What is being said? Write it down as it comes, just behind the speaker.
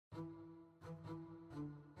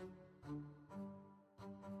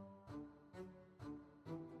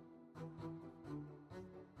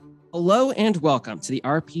Hello and welcome to the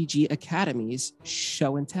RPG Academy's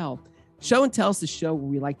Show and Tell. Show and Tell is the show where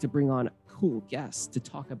we like to bring on cool guests to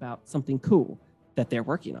talk about something cool that they're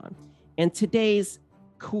working on. And today's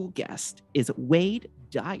cool guest is Wade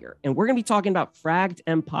Dyer, and we're going to be talking about Fragged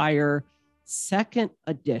Empire 2nd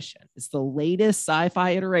Edition. It's the latest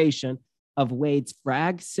sci-fi iteration of Wade's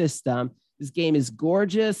Frag system. This game is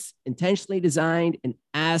gorgeous, intentionally designed, and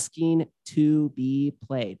asking to be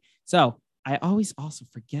played. So I always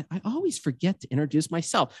forget to introduce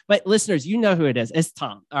myself, but listeners, you know who it is. It's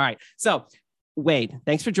Tom. All right. So Wade,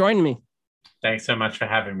 thanks for joining me. Thanks so much for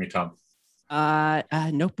having me, Tom.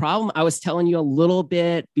 No problem. I was telling you a little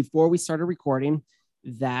bit before we started recording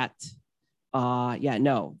that, there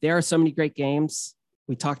are so many great games.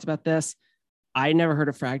 We talked about this. I never heard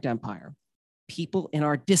of Fragged Empire. People in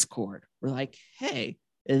our Discord were like, hey,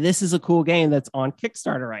 this is a cool game that's on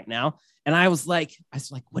Kickstarter right now. And I was like,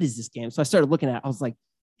 what is this game? So I started looking at it. I was like,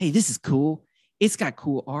 hey, this is cool. It's got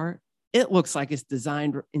cool art. It looks like it's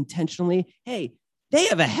designed intentionally. Hey, they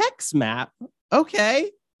have a hex map.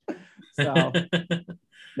 Okay. So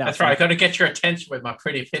that's right. I got to get your attention with my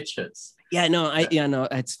pretty pictures. No,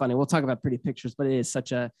 it's funny. We'll talk about pretty pictures, but it is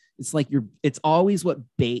it's always what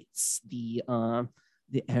baits the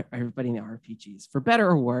everybody in the RPGs, for better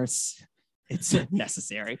or worse. It's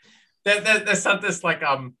necessary. There's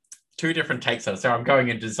two different takes on it. So I'm going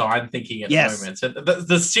in design thinking at the moment. So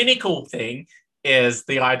the cynical thing is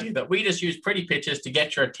the idea that we just use pretty pictures to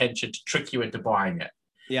get your attention, to trick you into buying it.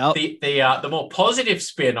 Yeah. The more positive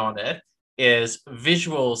spin on it is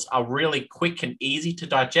visuals are really quick and easy to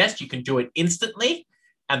digest. You can do it instantly.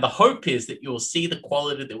 And the hope is that you'll see the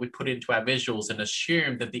quality that we put into our visuals and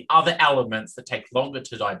assume that the other elements that take longer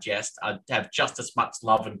to digest have just as much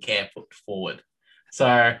love and care put forward.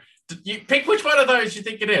 So you pick which one of those you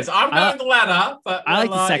think it is. I'm going the latter, but I like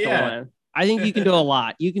the second one. I think you can do a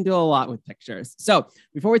lot. You can do a lot with pictures. So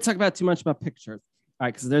before we talk about too much about pictures, all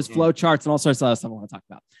right, because there's flow charts and all sorts of other stuff I want to talk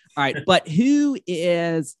about. All right, but who's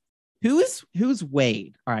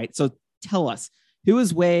Wade? All right, so tell us, who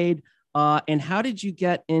is Wade, and how did you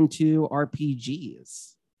get into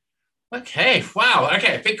RPGs? Okay, wow.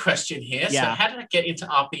 Okay, big question here. Yeah. So how did I get into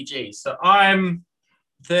RPGs? So I'm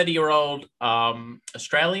 30-year-old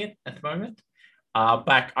Australian at the moment.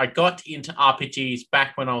 I got into RPGs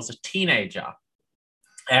back when I was a teenager.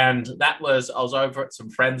 And I was over at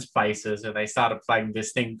some friends' places and they started playing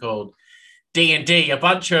this thing called D&D. A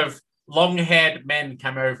bunch of long-haired men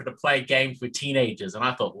came over to play games with teenagers. And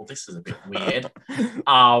I thought, well, this is a bit weird.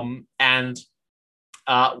 One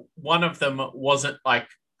of them wasn't like,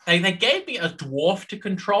 they gave me a dwarf to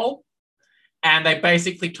control. And they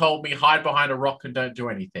basically told me, hide behind a rock and don't do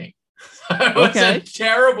anything. So it was a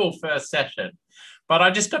terrible first session. But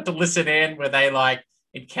I just got to listen in where they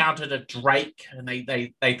encountered a drake and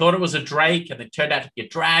they thought it was a drake and it turned out to be a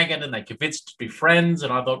dragon and they convinced to be friends.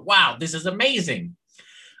 And I thought, wow, this is amazing.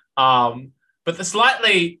 But the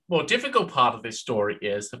slightly more difficult part of this story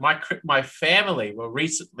is that my family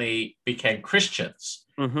recently became Christians.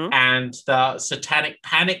 Mm-hmm. And the satanic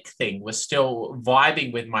panic thing was still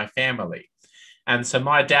vibing with my family. And so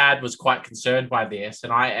my dad was quite concerned by this,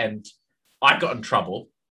 and I got in trouble,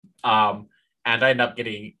 and I ended up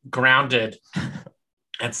getting grounded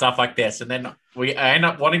and stuff like this. And then I ended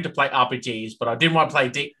up wanting to play RPGs, but I didn't want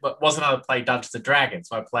to wasn't able to play Dungeons and Dragons.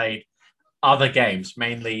 So I played other games,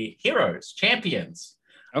 mainly Heroes, Champions,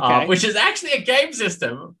 which is actually a game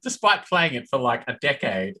system. Despite playing it for like a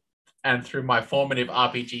decade and through my formative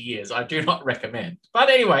RPG years, I do not recommend. But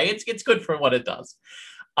anyway, it's good for what it does.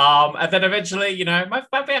 And then eventually,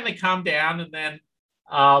 my family calmed down, and then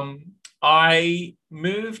I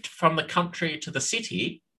moved from the country to the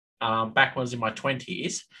city back when I was in my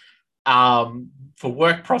 20s for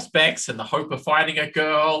work prospects and the hope of finding a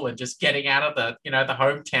girl and just getting out of the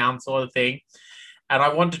hometown sort of thing. And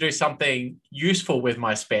I wanted to do something useful with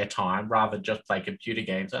my spare time rather than just play computer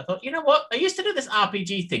games. I thought, you know what? I used to do this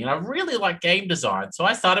RPG thing, and I really like game design. So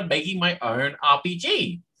I started making my own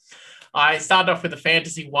RPG. I started off with a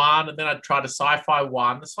fantasy one, and then I tried a sci-fi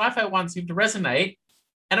one. The sci-fi one seemed to resonate,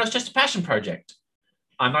 and it was just a passion project.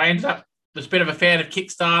 And I ended up was a bit of a fan of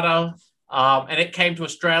Kickstarter, and it came to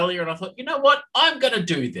Australia, and I thought, you know what? I'm going to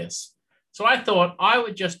do this. So I thought I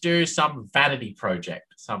would just do some vanity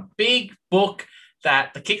project, some big book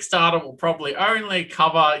that the Kickstarter will probably only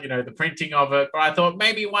cover, the printing of it. But I thought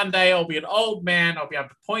maybe one day I'll be an old man. I'll be able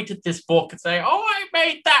to point at this book and say, oh, I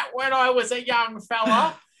made that when I was a young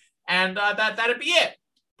fella. And that'd be it.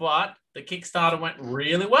 But the Kickstarter went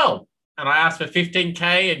really well. And I asked for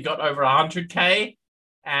 15K and got over 100K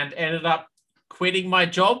and ended up quitting my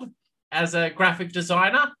job as a graphic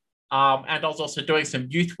designer And I was also doing some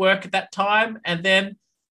youth work at that time. And then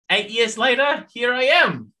 8 years later, here I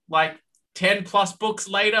am, like 10 plus books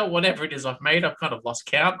later, whatever it is I've made. I've kind of lost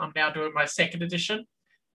count. I'm now doing my second edition.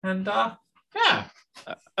 And yeah.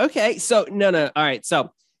 Okay. So, no. All right.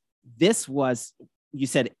 So this was, you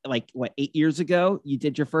said like, what, 8 years ago you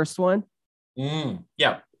did your first one?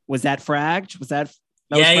 Yeah. Was that Fragged? Was that?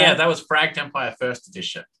 That was Fragged Empire first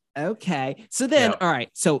edition. Okay. So then, all right.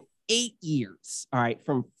 So 8 years, all right,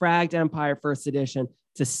 from Fragged Empire first edition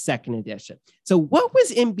to second edition. So what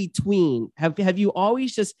was in between? Have you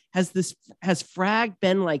always has Fragged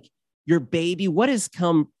been like your baby? What has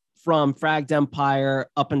come from Fragged Empire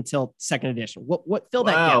up until second edition? What filled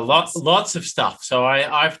that gap? Lots of stuff. So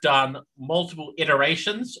I've done multiple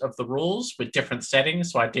iterations of the rules with different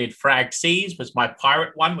settings. So I did Fragged Seas, was my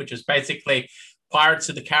pirate one, which is basically Pirates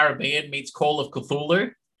of the Caribbean meets Call of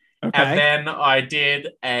Cthulhu. Okay. And then I did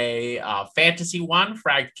a fantasy one,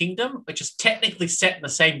 Fragged Kingdom, which is technically set in the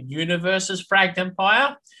same universe as Fragged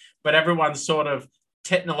Empire, but everyone's sort of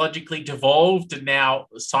technologically devolved, and now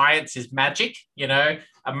science is magic. You know,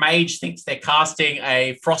 a mage thinks they're casting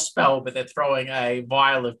a frost spell, but they're throwing a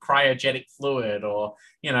vial of cryogenic fluid, or,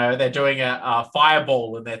 you know, they're doing a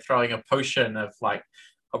fireball and they're throwing a potion of like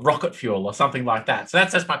a rocket fuel or something like that. So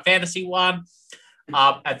that's my fantasy one.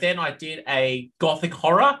 And then I did a gothic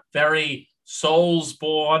horror, very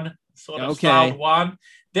Soulsborne sort of styled one.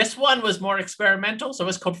 This one was more experimental, so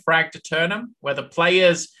it's called Fragged Eternum, where the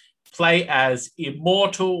players play as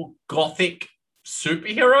immortal gothic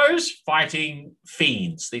superheroes fighting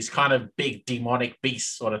fiends, these kind of big demonic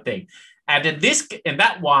beasts sort of thing. And in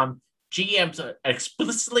that one, GMs are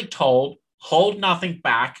explicitly told, hold nothing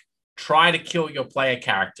back, try to kill your player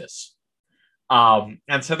characters. And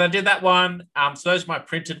so they did that one. So those are my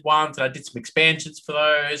printed ones, and I did some expansions for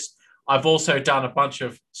those. I've also done a bunch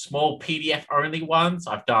of small PDF only ones.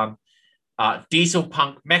 I've done Diesel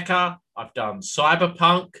Punk Mecha. I've done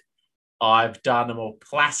Cyberpunk. I've done a more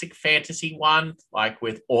classic fantasy one, like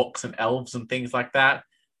with orcs and elves and things like that.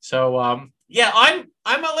 So I'm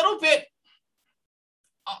a little bit.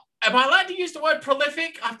 Am I allowed to use the word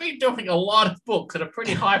prolific? I've been doing a lot of books at a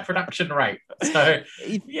pretty high production rate. So,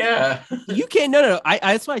 yeah. You can't, no.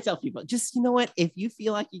 That's why I tell people, just, you know what? If you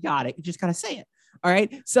feel like you got it, you just got to say it. All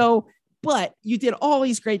right. So, but you did all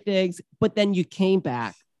these great things, but then you came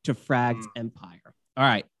back to Fragged Empire. All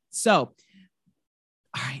right. So,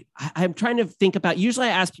 all right. I'm trying to think about, usually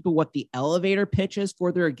I ask people what the elevator pitch is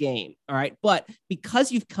for their game. All right. But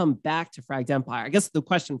because you've come back to Fragged Empire, I guess the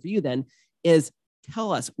question for you then is,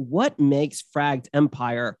 tell us what makes Fragged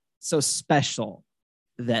Empire so special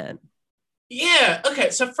then. Yeah.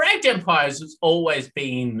 Okay. So Fragged Empire has always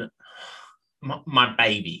been my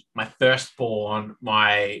baby, my firstborn,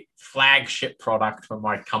 my flagship product for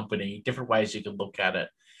my company, different ways you can look at it.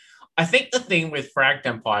 I think the thing with Fragged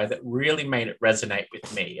Empire that really made it resonate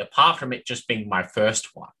with me, apart from it just being my first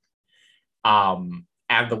one,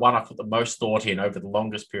 and the one I put the most thought in over the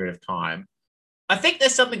longest period of time, I think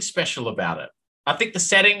there's something special about it. I think the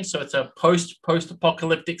setting, so it's a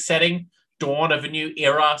post-apocalyptic setting, dawn of a new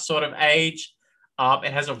era sort of age.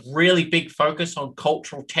 It has a really big focus on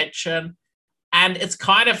cultural tension. And it's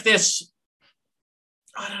kind of this,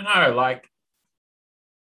 I don't know, like,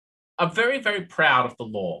 I'm very, very proud of the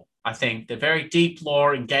lore. I think the very deep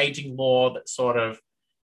lore, engaging lore that sort of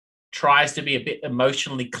tries to be a bit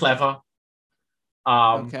emotionally clever.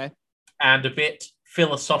 And a bit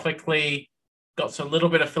philosophically, got a little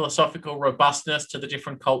bit of philosophical robustness to the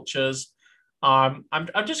different cultures. I'm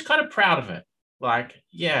just kind of proud of it. Like,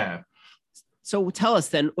 yeah. So tell us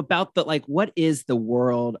then about what is the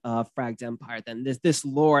world of Fragged Empire then? This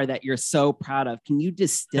lore that you're so proud of. Can you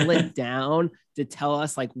distill it down to tell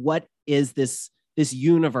us what is this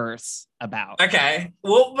universe about? Okay.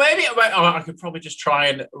 Well, maybe I could probably just try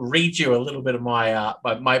and read you a little bit of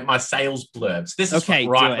my sales blurbs. This is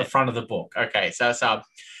right at the front of the book. Okay. So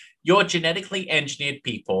your genetically engineered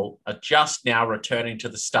people are just now returning to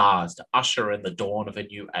the stars to usher in the dawn of a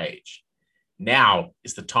new age. Now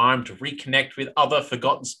is the time to reconnect with other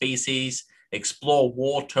forgotten species, explore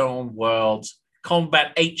war-torn worlds,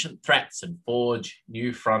 combat ancient threats, and forge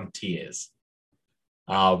new frontiers.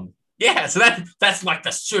 So that's like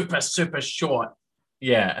the super, super short.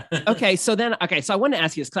 Yeah. So I want to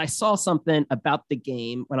ask you this because I saw something about the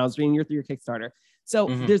game when I was reading your Kickstarter. So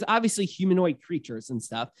there's obviously humanoid creatures and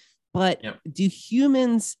stuff, but do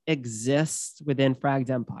humans exist within Fragged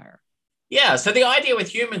Empire? Yeah, so the idea with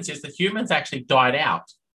humans is that humans actually died out.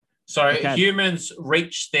 So humans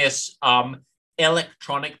reached this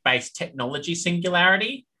electronic-based technology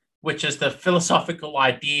singularity, which is the philosophical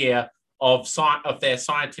idea of their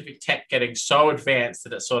scientific tech getting so advanced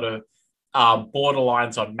that it sort of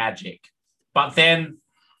borderlines on magic. But then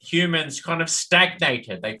humans kind of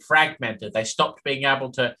stagnated, they fragmented, they stopped being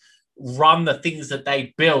able to run the things that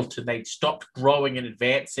they built, and they'd stopped growing and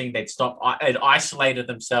advancing. They'd isolated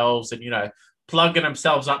themselves and, plugging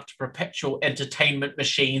themselves up to perpetual entertainment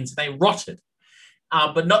machines. They rotted.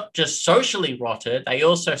 But not just socially rotted, they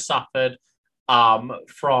also suffered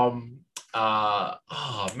from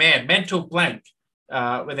mental blank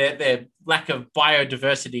with their lack of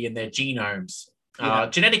biodiversity in their genomes.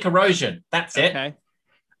 Genetic erosion, that's it.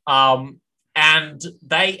 And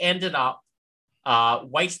they ended up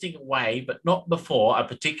wasting away, but not before a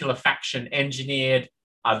particular faction engineered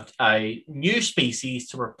a new species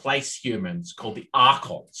to replace humans called the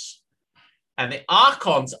Archons. And the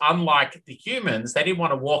Archons, unlike the humans, they didn't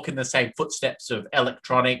want to walk in the same footsteps of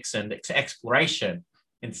electronics and exploration.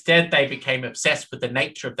 Instead, they became obsessed with the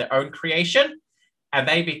nature of their own creation, and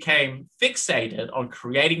they became fixated on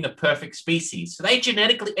creating the perfect species. So they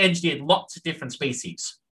genetically engineered lots of different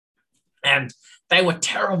species. And they were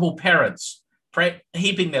terrible parents,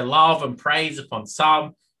 heaping their love and praise upon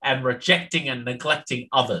some and rejecting and neglecting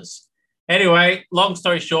others. Anyway, long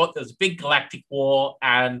story short, there's a big galactic war,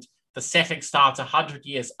 and the setting starts 100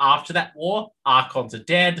 years after that war. Archons are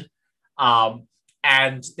dead.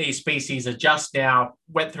 And these species are just now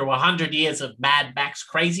went through 100 years of Mad Max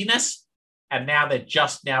craziness. And now they're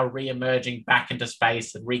just now re-emerging back into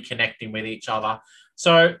space and reconnecting with each other.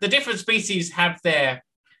 So the different species have their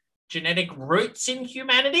genetic roots in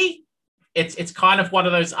humanity. It's kind of one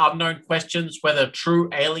of those unknown questions whether true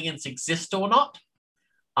aliens exist or not.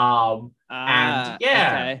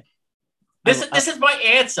 Okay. This is my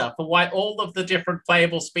answer for why all of the different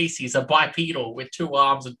playable species are bipedal with 2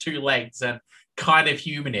 arms and 2 legs and kind of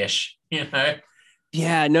humanish,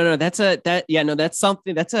 Yeah, no, that's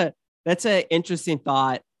something that's an interesting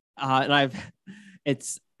thought. Side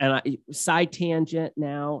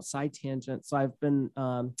tangent. So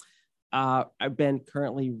I've been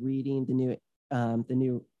currently reading the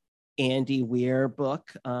new Andy Weir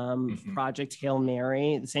book, Project Hail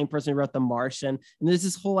Mary, the same person who wrote The Martian. And there's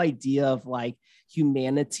this whole idea of like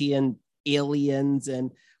humanity and aliens,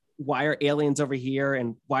 and why are aliens over here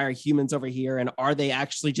and why are humans over here? And are they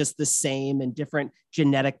actually just the same and different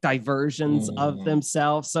genetic diversions of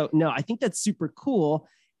themselves? So no, I think that's super cool.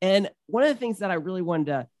 And one of the things that I really wanted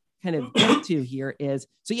to kind of get to here is,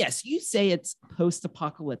 so yes, you say it's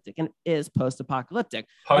post-apocalyptic, and it is post-apocalyptic.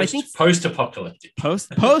 Post-apocalyptic.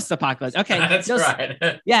 Post-apocalyptic. Okay. That's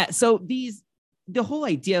right. Yeah. So the whole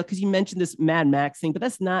idea, because you mentioned this Mad Max thing, but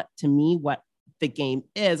that's not to me what the game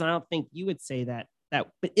is. I don't think you would say that,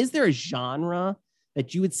 but is there a genre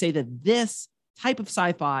that you would say that this type of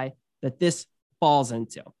sci-fi that this falls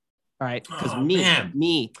into? All right. Because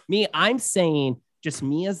me, I'm saying, just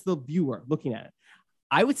me as the viewer looking at it,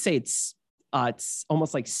 I would say it's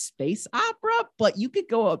almost like space opera, but you could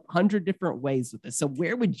go 100 different ways with this. So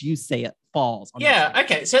where would you say it falls?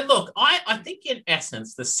 Okay. So look, I think in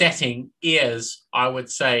essence, the setting is, I would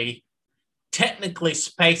say, technically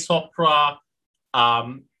space opera,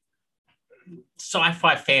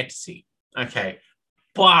 sci-fi fantasy. Okay.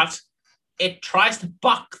 But it tries to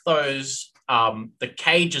buck those, the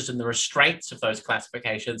cages and the restraints of those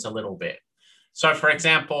classifications a little bit. So for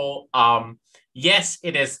example, yes,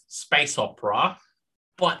 it is space opera,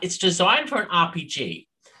 but it's designed for an RPG.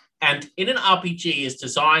 And in an RPG is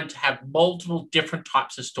designed to have multiple different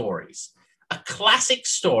types of stories. A classic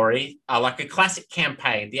story, like a classic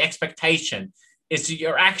campaign, the expectation is that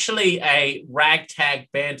you're actually a ragtag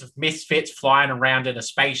band of misfits flying around in a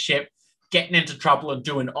spaceship, getting into trouble and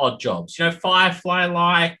doing odd jobs.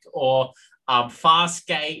 Firefly-like, or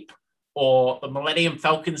Farscape, or the Millennium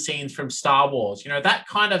Falcon scenes from Star Wars.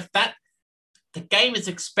 The game is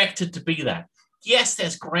expected to be that. Yes,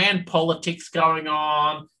 there's grand politics going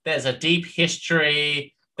on. There's a deep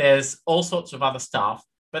history. There's all sorts of other stuff.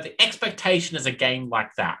 But the expectation is a game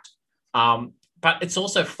like that. But it's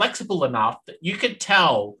also flexible enough that you could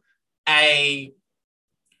tell a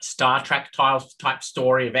Star Trek type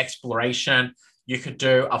story of exploration. You could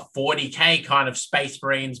do a 40K kind of Space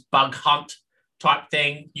Marines bug hunt type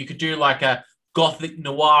thing. You could do like a gothic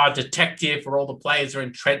noir detective where all the players are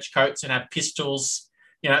in trench coats and have pistols,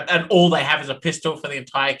 and all they have is a pistol for the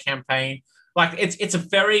entire campaign. Like it's a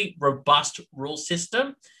very robust rule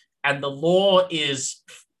system, and the lore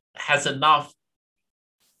has enough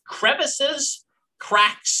crevices,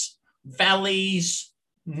 cracks, valleys,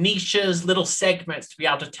 niches, little segments to be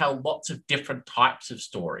able to tell lots of different types of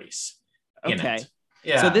stories. Okay.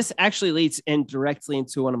 Yeah. So this actually leads in directly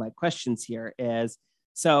into one of my questions here is,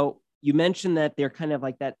 so you mentioned that they're kind of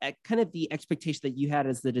like that, kind of the expectation that you had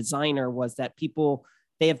as the designer was that people,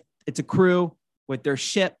 it's a crew with their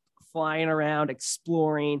ship flying around,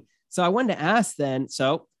 exploring. So I wanted to ask then,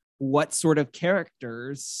 so what sort of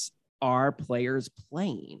characters are players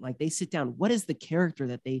playing? Like they sit down, what is the character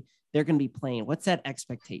that they're going to be playing? What's that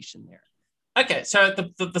expectation there? Okay, so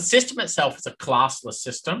the system itself is a classless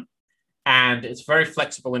system, and it's very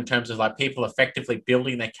flexible in terms of like people effectively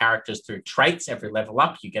building their characters through traits. Every level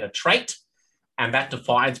up, you get a trait, and that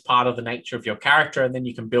defines part of the nature of your character, and then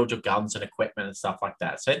you can build your guns and equipment and stuff like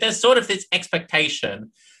that. So there's sort of this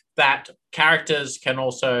expectation that characters can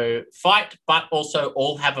also fight, but also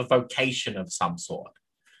all have a vocation of some sort.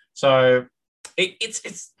 So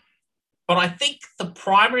it's but I think the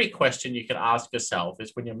primary question you can ask yourself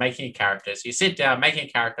is when you're making a character, so you sit down, making a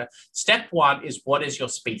character, step one is what is your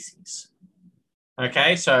species?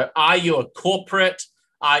 Okay, so are you a corporate?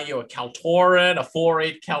 Are you a Kaltoran, a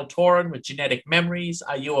four-eyed Kaltoran with genetic memories?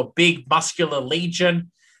 Are you a big muscular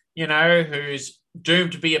legion, who's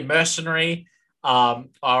doomed to be a mercenary? Or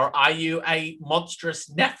are you a monstrous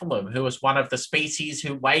Nephilim who was one of the species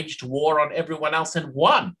who waged war on everyone else and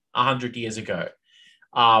won 100 years ago?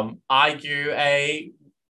 Are you a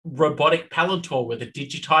robotic Palantor with a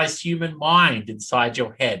digitized human mind inside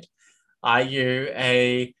your head? Are you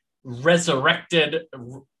a resurrected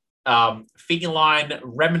feline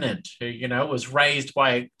remnant who, was raised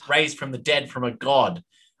from the dead from a god?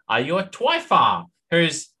 Are you a Twyfar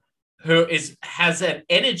has an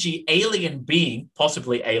energy alien being,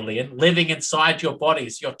 possibly alien, living inside your body?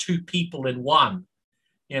 So you're two people in one,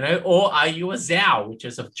 or are you a Zao, which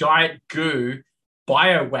is a giant goo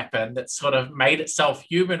bioweapon that sort of made itself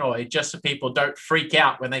humanoid just so people don't freak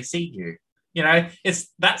out when they see you?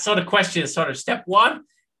 It's that sort of question is sort of step one.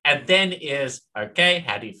 And then is, okay,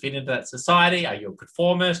 how do you fit into that society? Are you a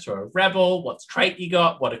conformist or a rebel? What's trait you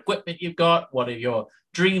got? What equipment you've got? What are your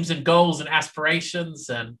dreams and goals and aspirations?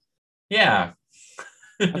 And yeah.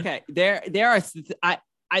 Okay, there are.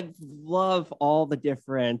 I love all the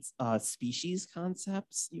different species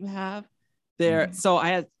concepts you have there. So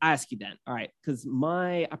I ask you then, all right, because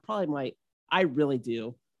I really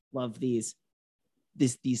do love these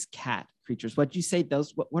cat creatures. What'd you say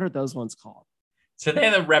those? What are those ones called? So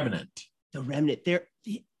they're the Remnant. The Remnant. They're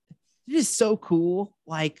just so cool.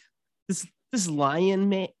 Like this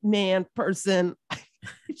lion man person.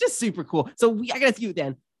 It's just super cool. So I gotta ask you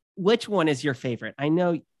then, which one is your favorite? I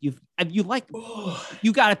know you got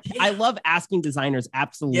to. Yeah. I love asking designers.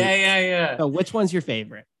 Absolutely. Yeah. So which one's your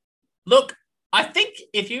favorite? Look, I think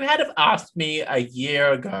if you had have asked me a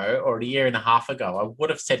year ago or a year and a half ago, I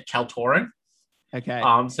would have said Kaltoran. Okay.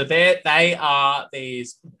 So they are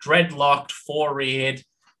these dreadlocked, four-eared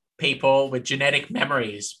people with genetic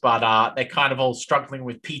memories, but they're kind of all struggling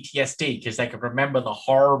with PTSD because they can remember the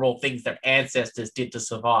horrible things their ancestors did to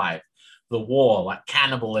survive the war, like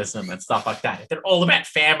cannibalism and stuff like that. They're all about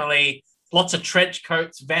family, lots of trench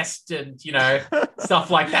coats, vests, and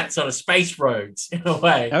stuff like that, sort of space roads in a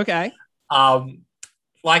way. Okay.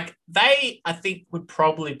 Like they, I think, would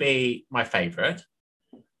probably be my favorite.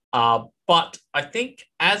 But I think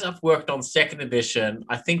as I've worked on second edition,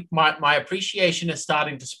 I think my appreciation is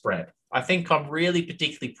starting to spread. I think I'm really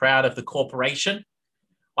particularly proud of the corporation.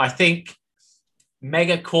 I think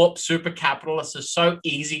megacorp super capitalists are so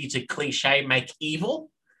easy to cliche make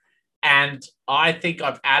evil. And I think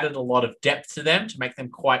I've added a lot of depth to them to make them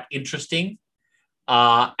quite interesting.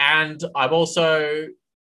 And I've also,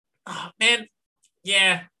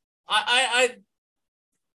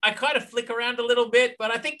 I kind of flick around a little bit,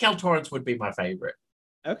 but I think Kaltorans would be my favorite.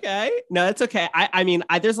 Okay. No, it's okay. I mean,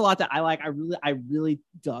 there's a lot that I like. I really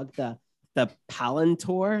dug the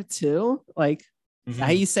Palantor too. Like, how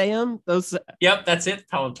you say them? Those. Yep, that's it.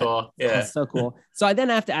 Palantor. Yeah. That's so cool. So I then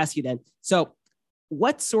have to ask you then. So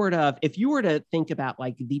what sort of, if you were to think about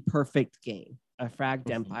like the perfect game, a Fragged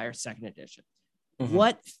Empire second edition,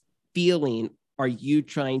 what feeling are you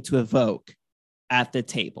trying to evoke at the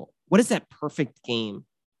table? What does that perfect game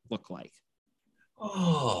look like?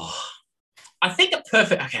 Oh, I think a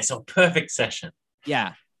perfect session.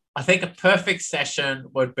 Yeah. I think a perfect session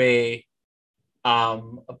would be a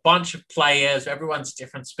bunch of players, everyone's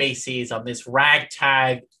different species on this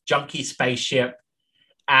ragtag junkie spaceship,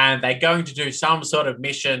 and they're going to do some sort of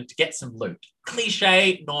mission to get some loot.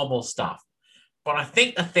 Cliche, normal stuff. But I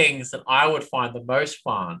think the things that I would find the most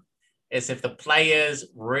fun is if the players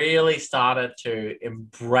really started to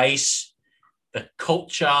embrace the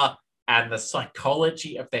culture and the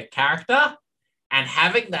psychology of their character and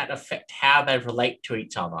having that affect how they relate to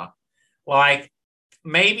each other. Like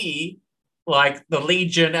maybe like the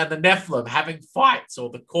Legion and the Nephilim having fights, or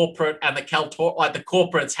the corporate and the Keltor, like the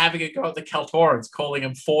corporates having a go at the Keltorans, calling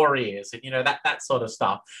them four ears, and that sort of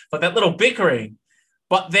stuff. But that little bickering.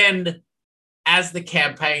 But then, as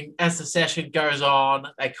the session goes on,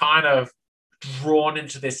 they kind of drawn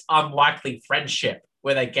into this unlikely friendship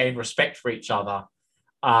where they gain respect for each other.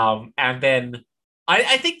 And then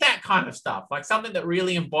I think that kind of stuff, like something that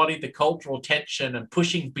really embodied the cultural tension and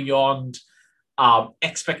pushing beyond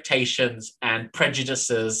expectations and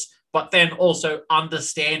prejudices, but then also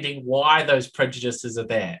understanding why those prejudices are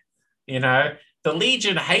there. The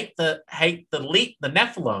Legion hate the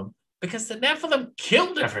Nephilim because the Nephilim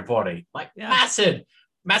killed everybody, like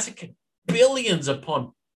massacred billions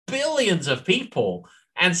upon billions of people.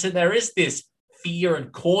 And so there is this fear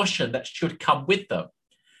and caution that should come with them.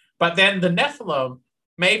 But then the Nephilim,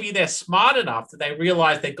 maybe they're smart enough that they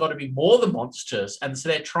realize they've got to be more than monsters. And so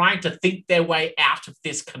they're trying to think their way out of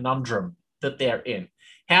this conundrum that they're in.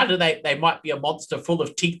 How do they might be a monster full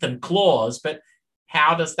of teeth and claws, but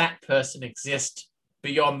how does that person exist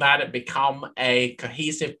beyond that and become a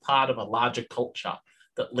cohesive part of a larger culture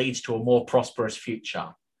that leads to a more prosperous future?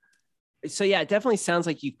 So yeah, it definitely sounds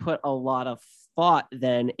like you put a lot of thought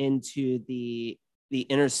then into the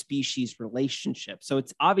interspecies relationship. So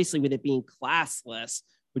it's obviously, with it being classless,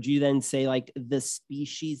 would you then say like the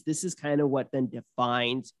species, this is kind of what then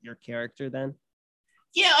defines your character then?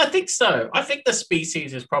 Yeah, I think so. I think the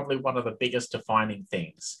species is probably one of the biggest defining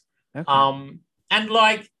things. Okay. And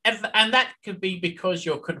that could be because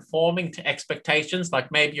you're conforming to expectations. Like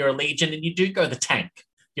maybe you're a Legion and you do go the tank.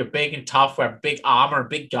 You're big and tough, we have big armor and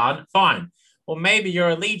big gun, fine. Or maybe you're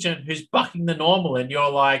a Legion who's bucking the normal and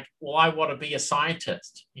you're like, well, I want to be a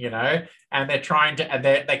scientist, and they're trying to, and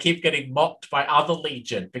they keep getting mocked by other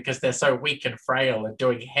Legion because they're so weak and frail and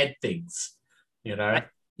doing head things,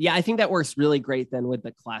 Yeah, I think that works really great then with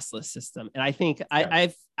the classless system. And I think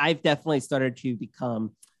I've definitely started to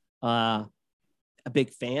become a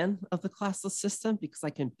big fan of the classless system because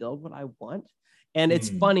I can build what I want. And it's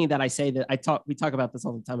funny that I say that we talk about this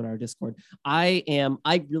all the time in our Discord. I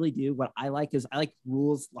really do. What I like is I like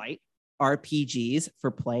rules light RPGs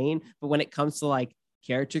for playing. But when it comes to like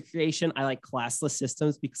character creation, I like classless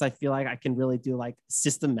systems because I feel like I can really do like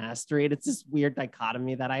system mastery. It's this weird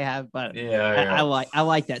dichotomy that I have, but I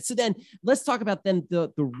like that. So then let's talk about then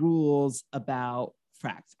the rules about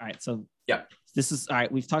Fragged. All right. So this is all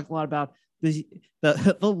right. We've talked a lot about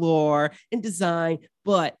the lore and design,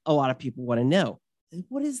 but a lot of people want to know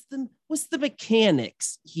what's the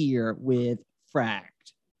mechanics here with Fragged?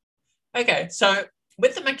 Okay, so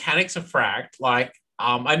with the mechanics of Fragged, like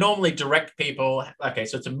I normally direct people. Okay,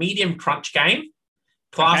 so it's a medium crunch game,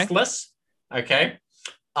 classless. Okay,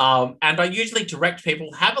 and I usually direct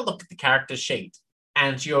people, have a look at the character sheet,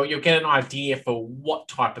 and you'll get an idea for what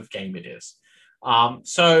type of game it is.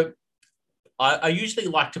 So I usually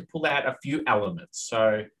like to pull out a few elements.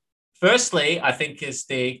 So firstly, I think is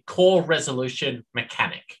the core resolution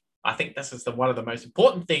mechanic. I think this is one of the most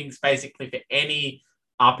important things basically for any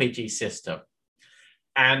RPG system.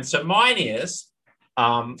 And so mine is,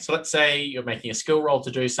 so let's say you're making a skill roll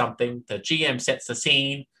to do something, the GM sets the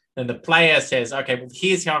scene, then the player says, okay, well,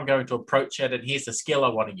 here's how I'm going to approach it, and here's the skill I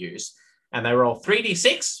want to use. And they roll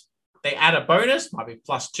 3d6, they add a bonus, might be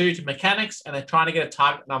 +2 to mechanics, and they're trying to get a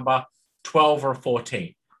target number 12 or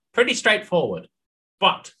 14. Pretty straightforward.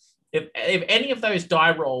 But if any of those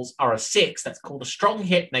die rolls are a 6, that's called a strong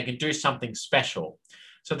hit, and they can do something special.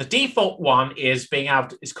 So the default one is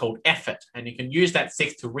called effort, and you can use that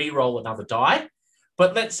 6 to re-roll another die.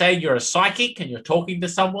 But let's say you're a psychic and you're talking to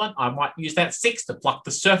someone, I might use that 6 to pluck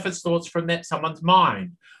the surface thoughts from someone's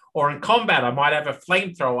mind. Or in combat, I might have a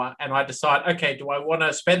flamethrower and I decide, okay, do I want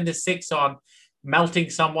to spend this 6 on melting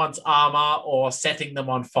someone's armor or setting them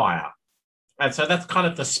on fire? And so that's kind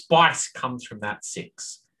of the spice comes from that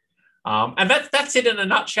 6. And that's it in a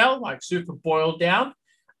nutshell, like super boiled down.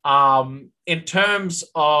 In terms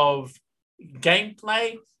of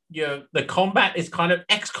gameplay, the combat is kind of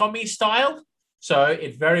XCOM-y style. So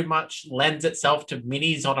it very much lends itself to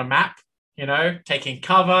minis on a map, taking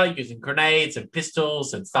cover, using grenades and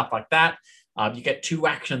pistols and stuff like that. You get 2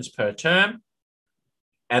 actions per turn.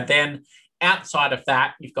 And then outside of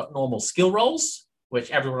that, you've got normal skill rolls,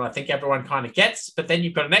 which I think everyone kind of gets. But then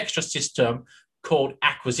you've got an extra system called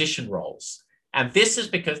acquisition rolls. And this is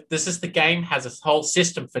because the game has a whole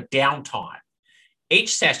system for downtime.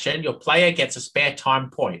 Each session, your player gets a spare time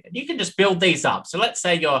point, and you can just build these up. So let's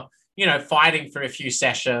say you're, fighting for a few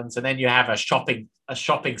sessions, and then you have a shopping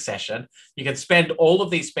session. You can spend all of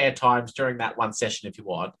these spare times during that one session if you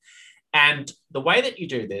want. And the way that you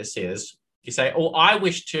do this is you say, oh, I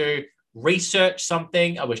wish to research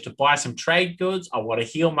something. I wish to buy some trade goods. I want to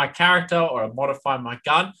heal my character or modify my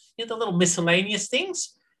gun. The little miscellaneous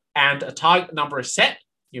things. And a target number is set.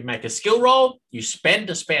 You make a skill roll. You spend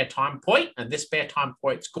a spare time point, and this spare time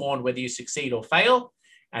point's gone whether you succeed or fail.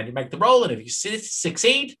 And you make the roll, and if you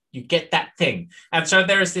succeed, you get that thing. And so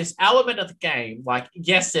there is this element of the game, like,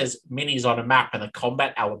 yes, there's minis on a map and a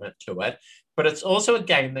combat element to it, but it's also a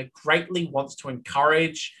game that greatly wants to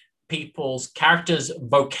encourage people's characters'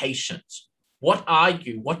 vocations. What are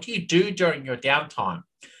you? What do you do during your downtime?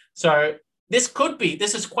 So this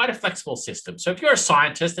is quite a flexible system. So if you're a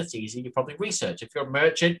scientist, that's easy. You probably research. If you're a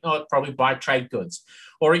merchant, you'll probably buy trade goods.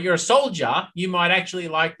 Or if you're a soldier, you might actually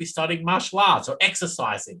be studying martial arts or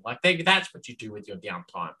exercising. Maybe that's what you do with your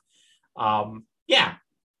downtime. Yeah.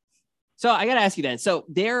 So I got to ask you then. So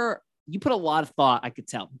you put a lot of thought, I could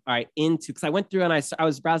tell, all right, because I went through and I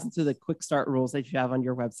was browsing through the quick start rules that you have on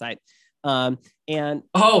your website. And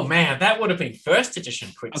oh man, that would have been first edition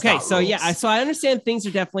quick start rules. So yeah, so I understand things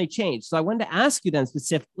are definitely changed. So I wanted to ask you then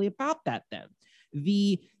specifically about that then.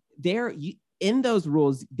 In those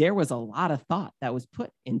rules, there was a lot of thought that was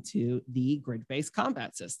put into the grid-based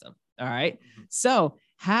combat system. All right. Mm-hmm. So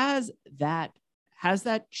has that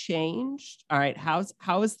changed? All right. Has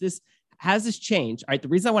this changed? All right. The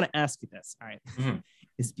reason I want to ask you this, all right, mm-hmm.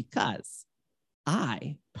 is because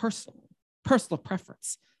I personal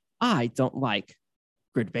preference, I don't like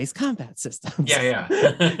grid-based combat systems. Yeah.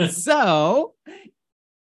 So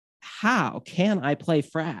how can I play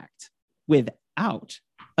Fragged without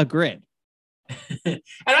a grid? And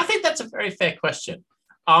I think that's a very fair question.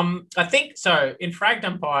 I think so. In Fragged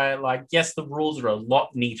Empire, yes, the rules are a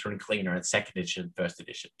lot neater and cleaner in second edition, first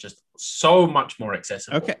edition, just so much more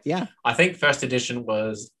accessible. Okay, yeah. I think first edition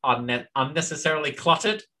was unnecessarily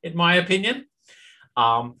cluttered, in my opinion.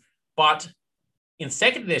 But in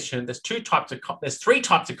second edition, there's three types of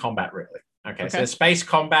combat, really. Okay. So there's space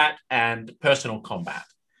combat and personal combat.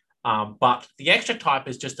 But the extra type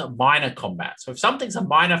is just a minor combat. So if something's a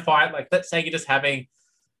minor fight, let's say you're just having,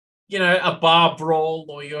 a bar brawl,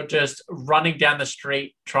 or you're just running down the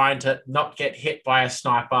street trying to not get hit by a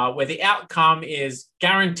sniper, where the outcome is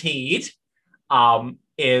guaranteed,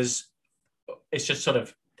 it's just sort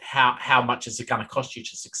of how much is it going to cost you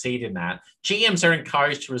to succeed in that. GMs are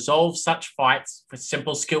encouraged to resolve such fights with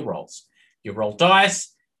simple skill rolls. You roll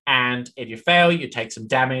dice, and if you fail, you take some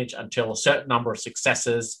damage until a certain number of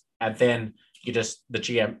successes, and then the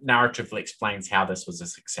GM narratively explains how this was a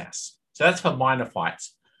success. So that's for minor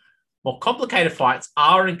fights. More complicated fights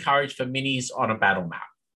are encouraged for minis on a battle map.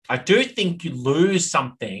 I do think you lose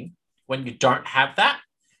something when you don't have that.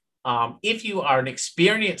 If you are an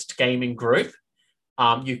experienced gaming group,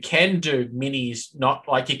 you can do minis,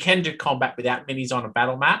 you can do combat without minis on a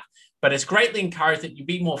battle map, but it's greatly encouraged that you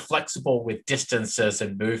be more flexible with distances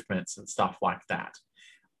and movements and stuff like that.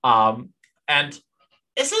 And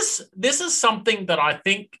this is something that I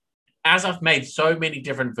think, as I've made so many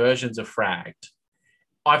different versions of Fragged,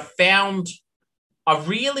 I've found I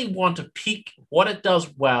really want to pick what it does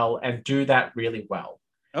well and do that really well.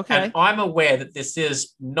 Okay. And I'm aware that this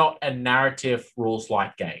is not a narrative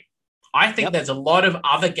rules-like game. I think there's a lot of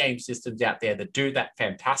other game systems out there that do that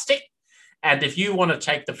fantastic. And if you want to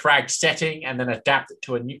take the Fragged setting and then adapt it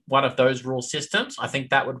to one of those rule systems, I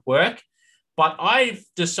think that would work. But I've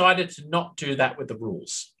decided to not do that with the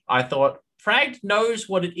rules. I thought Fragged knows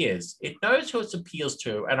what it is. It knows who it appeals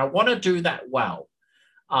to, and I want to do that well.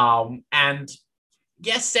 And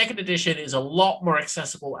yes, second edition is a lot more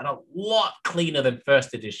accessible and a lot cleaner than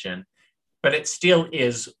first edition, but it still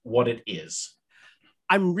is what it is.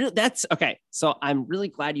 So I'm really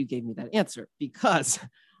glad you gave me that answer, because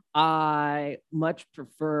I much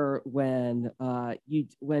prefer when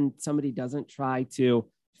somebody doesn't try to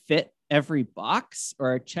fit every box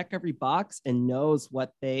or check every box and knows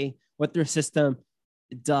what their system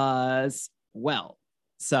does well.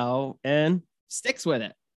 So, and sticks with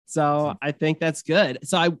it. So I think that's good.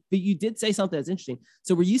 But you did say something that's interesting.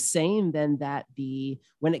 So were you saying then that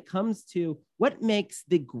when it comes to what makes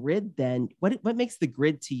the grid then, what makes the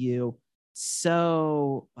grid to you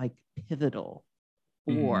so pivotal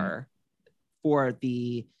for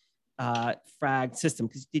the Fragged system?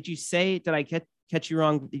 Because did I catch you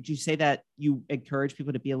wrong? Did you say that you encourage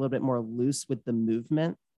people to be a little bit more loose with the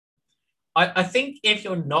movement? I think if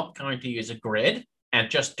you're not going to use a grid and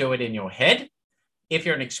just do it in your head, if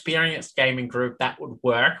you're an experienced gaming group, that would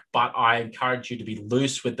work, but I encourage you to be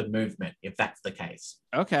loose with the movement if that's the case.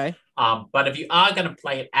 Okay. But if you are going to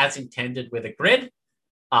play it as intended with a grid,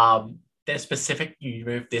 there's specific, you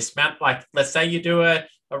move this amount. Let's say you do a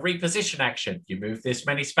reposition action, you move this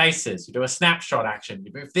many spaces. You do a snapshot action,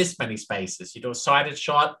 you move this many spaces. You do a sighted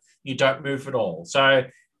shot, you don't move at all. So,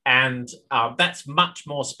 and that's much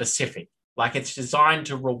more specific. Like it's designed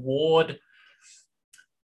to reward.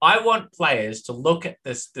 I want players to look at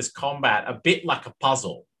this combat a bit like a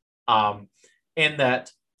puzzle, in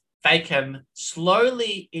that they can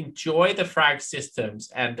slowly enjoy the frag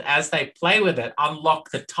systems, and as they play with it,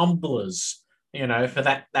 unlock the tumblers, for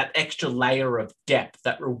that extra layer of depth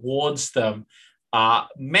that rewards them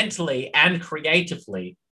mentally and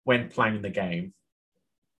creatively when playing the game.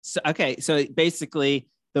 So basically,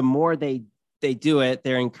 the more they do it,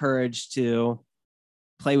 they're encouraged to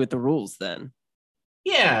play with the rules. Then,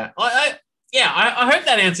 yeah, I hope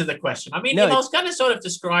that answered the question. I mean, I was going to sort of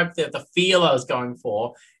describe the feel I was going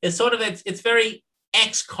for. It's sort of it's very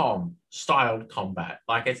XCOM styled combat.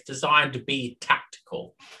 Like it's designed to be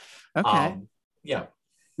tactical. Okay. Yeah.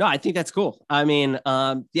 No, I think that's cool. I mean,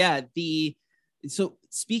 so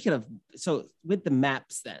speaking of, with the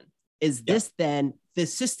maps, then this then the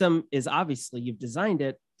system is obviously you've designed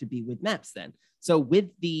it to be with maps. Then, so with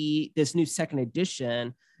this new second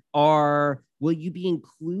edition, will you be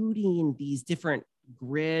including these different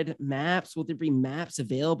grid maps? Will there be maps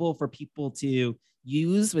available for people to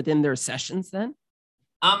use within their sessions then?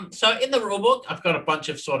 So in the rulebook, I've got a bunch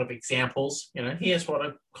of sort of examples. Here's what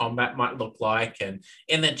a combat might look like. And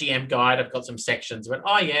in the GM guide, I've got some sections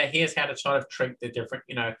about, here's how to sort of treat the different,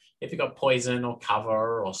 if you've got poison or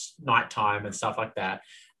cover or nighttime and stuff like that.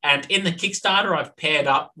 And in the Kickstarter, I've paired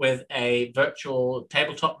up with a virtual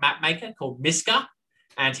tabletop map maker called Miska.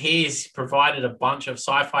 And he's provided a bunch of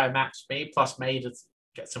sci-fi maps for me, plus made to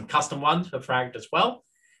get some custom ones for Fragged as well.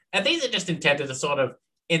 And these are just intended to sort of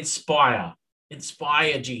inspire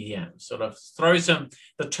GMs, sort of throw some,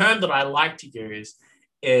 the term that I like to use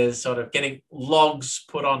is sort of getting logs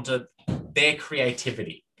put onto their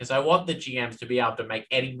creativity, because I want the GMs to be able to make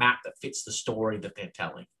any map that fits the story that they're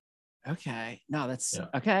telling. Okay. No, that's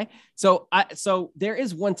okay. So there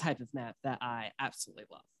is one type of map that I absolutely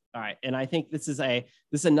love. All right. And I think this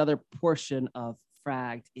is another portion of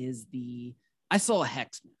Fragged I saw a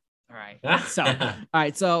hex map. All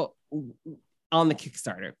right. So on the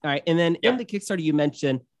Kickstarter. All right. And then in the Kickstarter, you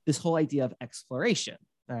mentioned this whole idea of exploration.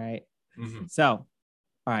 All right. Mm-hmm. So, all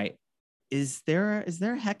right. Is there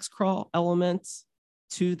a hex crawl element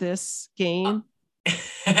to this game?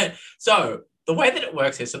 So the way that it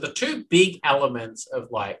works is, so the two big elements of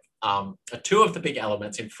two of the big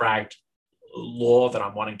elements in Fragged lore that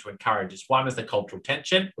I'm wanting to encourage is, one is the cultural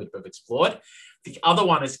tension, which we've explored. The other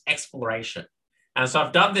one is exploration. And so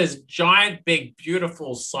I've done this giant, big,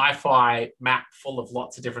 beautiful sci-fi map full of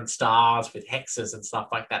lots of different stars with hexes and stuff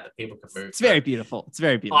like that people can move. It's very beautiful. It's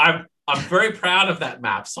very beautiful. I'm very proud of that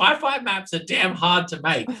map. Sci-fi maps are damn hard to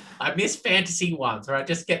make. I miss fantasy ones where I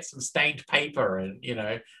just get some stained paper and,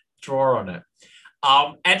 draw on it.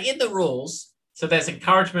 And in the rules, so there's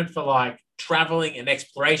encouragement for traveling and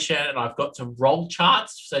exploration. And I've got some roll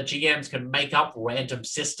charts so GMs can make up random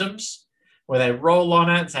systems where they roll on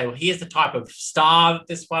it and say, well, here's the type of star that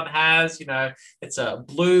this one has. It's a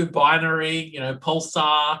blue binary,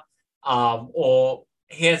 pulsar, or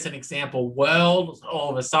here's an example world.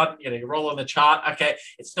 All of a sudden, you roll on the chart. Okay,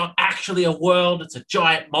 it's not actually a world. It's a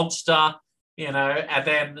giant monster, and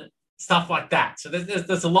then stuff like that. So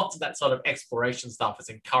there's a lot of that sort of exploration stuff is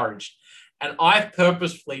encouraged. And I've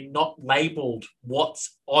purposefully not labeled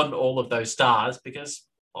what's on all of those stars because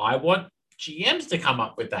I want GMs to come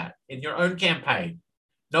up with that in your own campaign.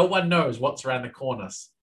 No one knows what's around the corners.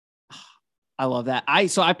 I love that.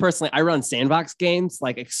 I personally run sandbox games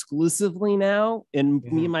exclusively now, and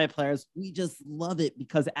me and my players, we just love it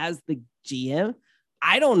because as the GM,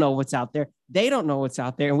 I don't know what's out there. They don't know what's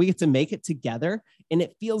out there, and we get to make it together, and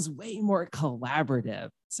it feels way more collaborative.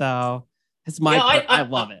 So it's I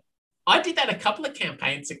love it. I did that a couple of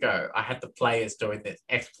campaigns ago. I had the players doing this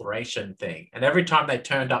exploration thing. And every time they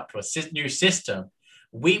turned up to a new system,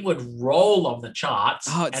 we would roll on the charts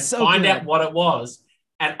and find out what it was.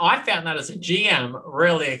 And I found that as a GM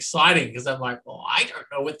really exciting because I'm like, well, I don't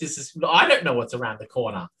know what this is. I don't know what's around the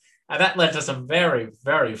corner. And that led to some very,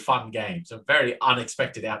 very fun games, some very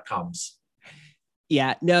unexpected outcomes.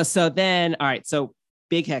 Yeah, no. So then, all right. So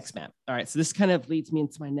big hex map. All right. So this kind of leads me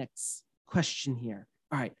into my next question here.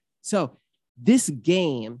 All right. So this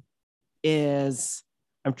game is,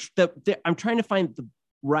 I'm trying to find the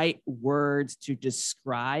right words to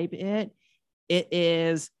describe it. It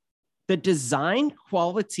is the design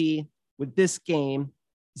quality with this game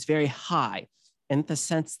is very high in the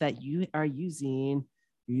sense that you are using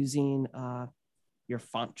your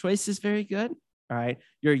font choice is very good. All right.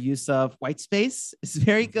 Your use of white space is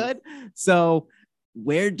very good. So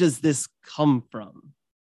where does this come from?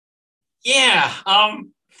 Yeah.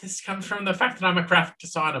 this comes from the fact that I'm a graphic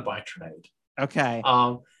designer by trade. Okay.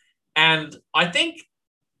 And I think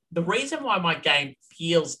the reason why my game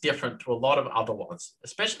feels different to a lot of other ones,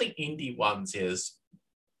 especially indie ones, is,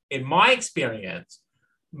 in my experience,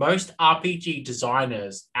 most RPG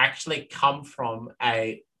designers actually come from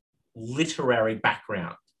a literary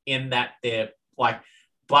background, in that they're like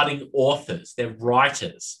budding authors, they're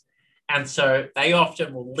writers. And so they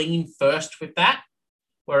often will lean first with that.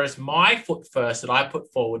 Whereas my foot first that I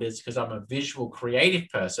put forward is because I'm a visual creative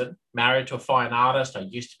person, married to a fine artist. I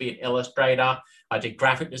used to be an illustrator. I did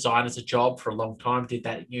graphic design as a job for a long time, did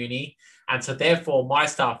that at uni. And so therefore my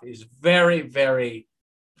stuff is very, very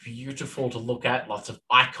beautiful to look at. Lots of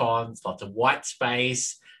icons, lots of white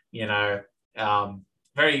space,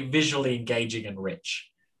 very visually engaging and rich.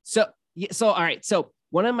 So all right. So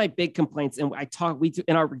one of my big complaints, and we do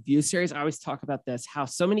in our review series, I always talk about this, how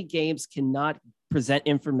so many games cannot present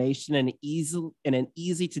information in an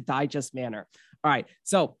easy to digest manner. All right.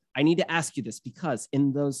 So I need to ask you this, because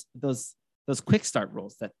in those quick start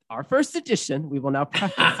rules that our first edition, we will now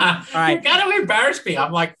practice. All right. You're going to embarrass me.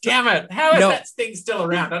 I'm like, damn it. How is that thing still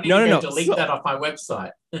around? I need to delete that off my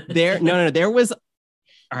website. There was, all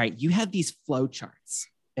right. You had these flow charts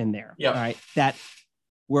in there. Yep. All right. That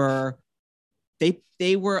were,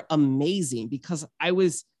 they were amazing, because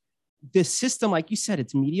the system, like you said,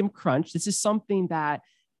 it's medium crunch. This is something that,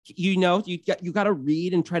 you got to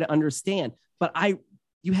read and try to understand. But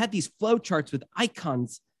you had these flow charts with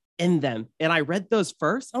icons in them. And I read those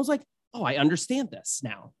first. I was like, oh, I understand this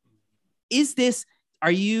now. Is this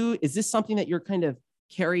something that you're kind of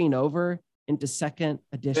carrying over into second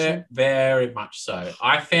edition? Very much so.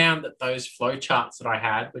 I found that those flow charts that I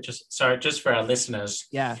had, which is, so just for our listeners.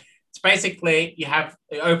 Yeah. It's basically, you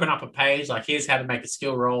open up a page, like here's how to make a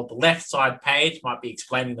skill roll. The left side page might be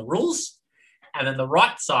explaining the rules. And then the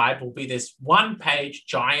right side will be this one-page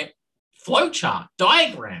giant flowchart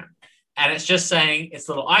diagram. And it's just saying, it's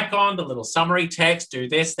a little icon, the little summary text, do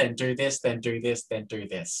this, then do this, then do this, then do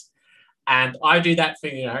this. And I do that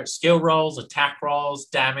for, skill rolls, attack rolls,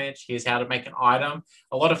 damage. Here's how to make an item.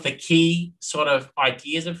 A lot of the key sort of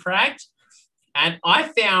ideas of Fragged. And I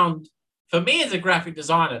found, for me as a graphic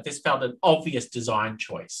designer, this felt an obvious design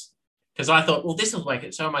choice, because I thought, well, this will make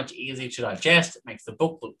it so much easier to digest. It makes the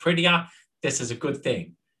book look prettier. This is a good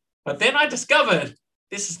thing. But then I discovered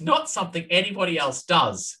this is not something anybody else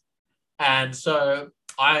does. And so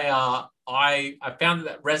I found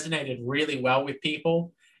that resonated really well with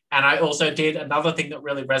people. And I also did another thing that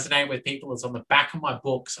really resonated with people is on the back of my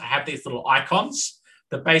books, I have these little icons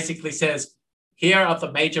that basically says, here are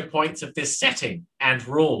the major points of this setting and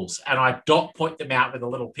rules. And I dot point them out with a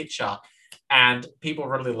little picture, and people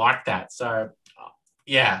really like that. So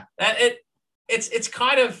yeah, it's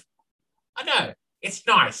kind of, I know, it's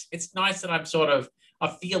nice. It's nice that I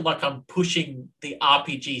feel like I'm pushing the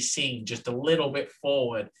RPG scene just a little bit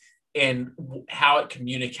forward in how it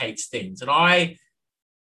communicates things. And I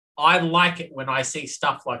like it when I see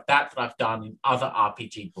stuff like that I've done in other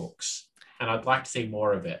RPG books, and I'd like to see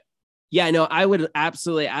more of it. Yeah, no, I would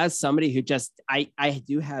absolutely, as somebody who I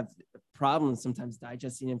do have problems sometimes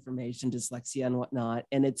digesting information, dyslexia and whatnot.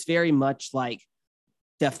 And it's very much like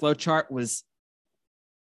that flow chart I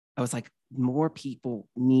was like, more people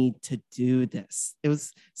need to do this. It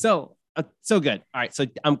was so good. All right. So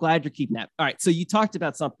I'm glad you're keeping that. All right. So you talked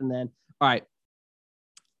about something then. All right.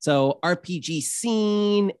 So RPG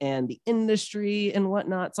scene and the industry and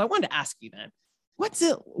whatnot. So I wanted to ask you then, what's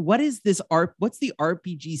the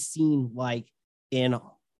RPG scene like in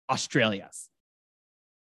Australia?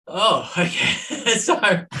 Oh, okay. So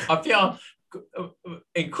I feel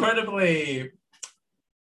incredibly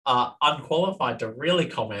unqualified to really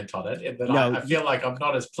comment on it, in that I feel like I'm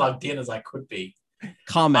not as plugged in as I could be.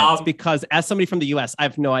 Comments, because as somebody from the US, I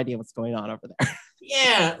have no idea what's going on over there.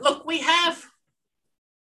 Yeah, look, we have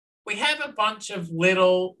a bunch of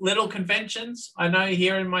little conventions. I know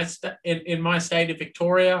here in my in my state of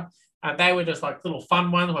Victoria, and they were just like little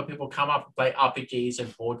fun ones where people come up and play RPGs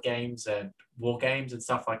and board games and war games and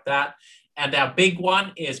stuff like that. And our big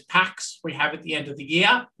one is PAX. We have at the end of the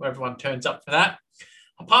year, where everyone turns up for that.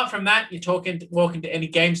 Apart from that, walk into any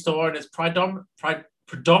game store, and it's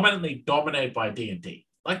predominantly dominated by D&D.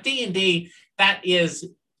 Like D&D, that is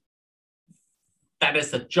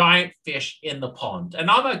the giant fish in the pond, and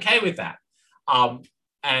I'm okay with that.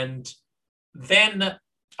 And then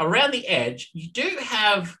around the edge, you do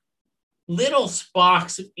have little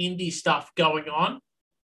sparks of indie stuff going on,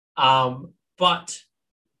 but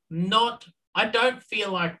not. I don't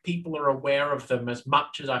feel like people are aware of them as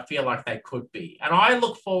much as I feel like they could be. And I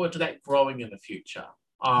look forward to that growing in the future.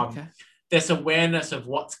 Okay. There's awareness of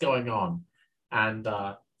what's going on. And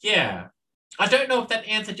Yeah. I don't know if that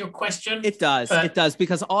answered your question. It does. But, it does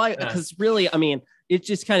because really, I mean, it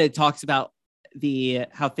just kind of talks about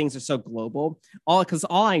how things are so global. All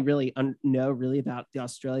I really know really about the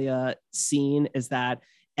Australia scene is that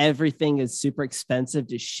everything is super expensive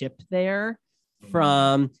to ship there.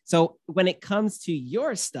 So when it comes to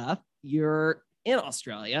your stuff, you're in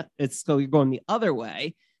Australia. You're going the other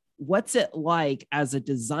way. What's it like as a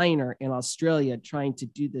designer in Australia trying to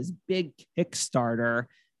do this big Kickstarter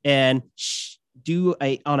and do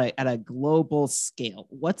at a global scale?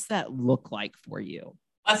 What's that look like for you?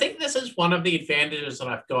 I think this is one of the advantages that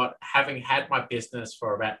I've got having had my business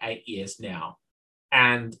for about 8 years now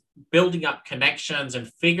and building up connections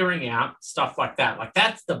and figuring out stuff like that. Like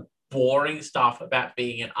that's the boring stuff about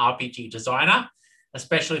being an RPG designer,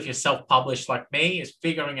 especially if you're self-published like me, is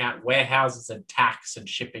figuring out warehouses and tax and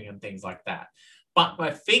shipping and things like that. But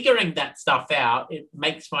by figuring that stuff out, it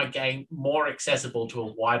makes my game more accessible to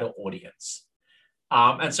a wider audience.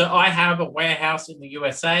 And so I have a warehouse in the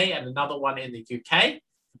USA and another one in the UK,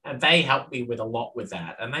 and they help me with a lot with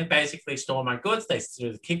that. And they basically store my goods. They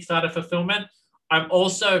do the Kickstarter fulfillment. I'm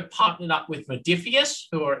also partnered up with Modifius,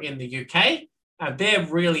 who are in the UK, and they're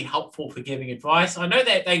really helpful for giving advice. I know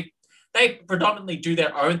that they predominantly do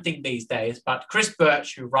their own thing these days, but Chris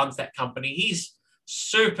Birch, who runs that company, he's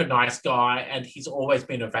super nice guy, and he's always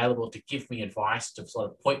been available to give me advice to sort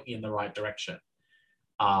of point me in the right direction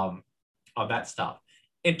on that stuff.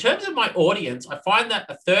 In terms of my audience, I find that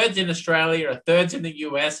a third's in Australia, a third's in the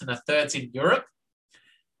US, and a third's in Europe.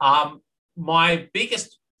 My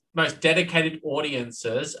biggest, most dedicated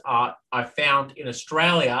audiences are I found in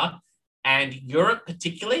Australia and Europe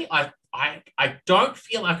particularly. I don't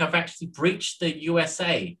feel like I've actually breached the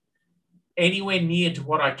USA anywhere near to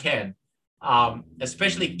what I can,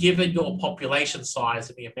 especially given your population size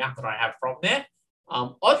and the amount that I have from there.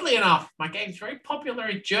 Oddly enough, my game's very popular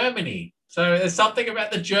in Germany. So there's something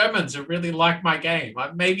about the Germans who really like my game.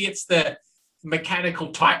 Maybe it's the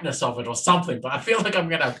mechanical tightness of it or something, but I feel like I'm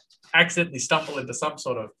going to accidentally stumble into some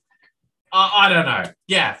sort of, I don't know.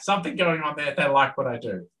 Yeah, something going on there. They like what I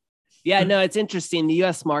do. Yeah, no, it's interesting. The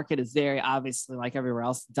U.S. market is very obviously, like everywhere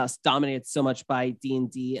else, dominated so much by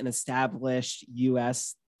D&D and established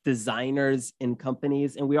U.S. designers and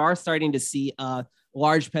companies. And we are starting to see a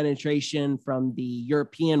large penetration from the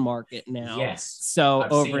European market now. Yes. So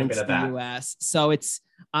over into the U.S. So it's,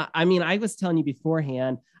 I mean, I was telling you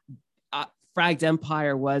beforehand, Fragged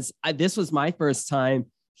Empire this was my first time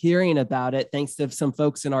hearing about it, thanks to some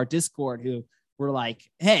folks in our Discord who were like,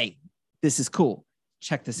 hey, this is cool.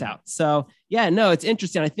 Check this out. So yeah, no, it's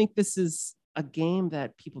interesting. I think this is a game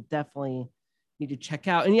that people definitely need to check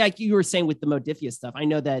out. And like you were saying with the Modifius stuff, I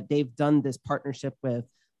know that they've done this partnership with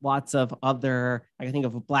lots of other, I can think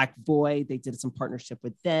of a Black Void. They did some partnership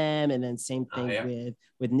with them, and then same thing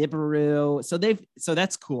with Nibiru. So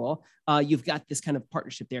that's cool. You've got this kind of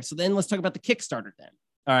partnership there. So then let's talk about the Kickstarter then.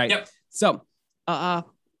 All right. Yep. So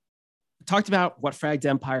talked about what Fragged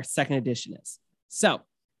Empire 2nd edition is. So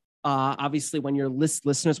obviously when you're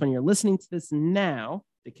listeners, when you're listening to this now,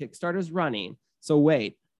 the Kickstarter is running. So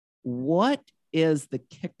wait, what is the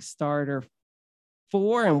Kickstarter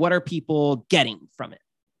for, and what are people getting from it?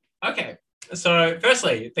 Okay, so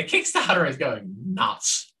firstly, the Kickstarter is going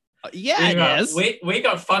nuts. Yeah, it is. We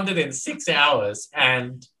got funded in 6 hours,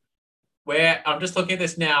 and I'm just looking at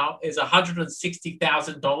this now, is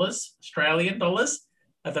 $160,000 Australian dollars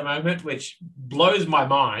at the moment, which blows my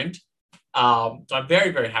mind. So I'm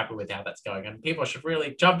very, very happy with how that's going, and people should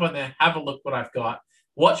really jump on there, have a look what I've got,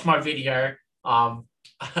 watch my video.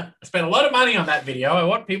 I spent a lot of money on that video. I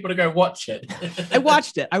want people to go watch it. I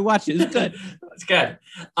watched it. It's good. It's good.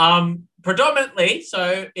 Predominantly,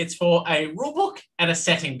 so it's for a rule book and a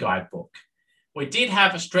setting guidebook. We did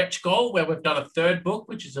have a stretch goal where we've done a 3rd book,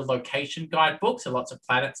 which is a location guidebook, so lots of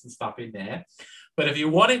planets and stuff in there. But if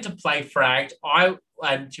you're wanting to play Fragged,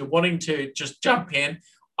 and you're wanting to just jump in,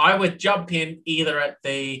 I would jump in either at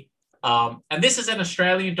the and this is in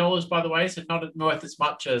Australian dollars, by the way, so not worth as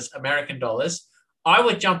much as American dollars. I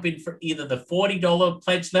would jump in for either the $40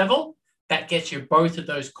 pledge level, that gets you both of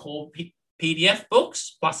those core PDF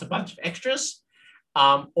books plus a bunch of extras,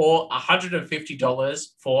 or $150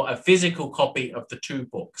 for a physical copy of the 2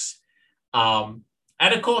 books. And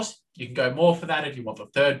of course, you can go more for that if you want the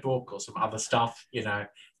 3rd book or some other stuff, you know.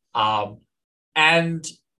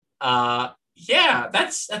 Yeah,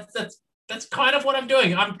 that's kind of what I'm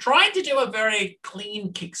doing. I'm trying to do a very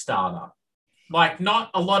clean Kickstarter, like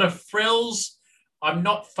not a lot of frills. I'm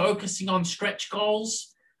not focusing on stretch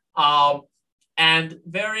goals, and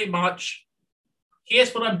very much,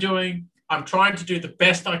 here's what I'm doing. I'm trying to do the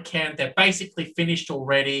best I can. They're basically finished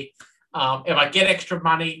already. If I get extra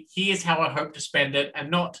money, here's how I hope to spend it,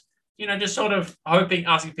 and not, just sort of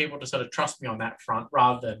asking people to sort of trust me on that front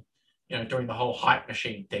rather than, doing the whole hype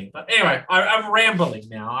machine thing. But anyway, I'm rambling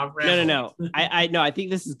now. I'm rambling. No. I know. I think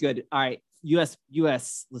this is good. All right,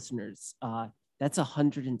 US listeners, that's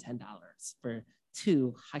 $110 for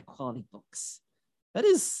 2 high quality books.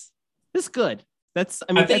 That's good.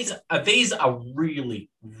 These are really,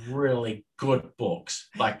 really good books.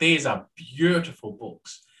 Like, these are beautiful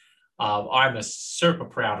books. I'm super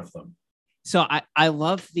proud of them. So I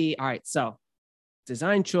love all right. So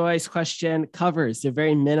design choice, question, covers, they're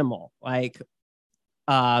very minimal. Like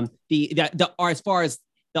the art, as far as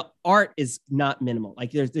the art is not minimal.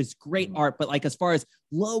 Like there's great art, but like as far as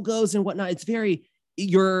logos and whatnot, it's very,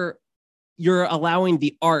 you're allowing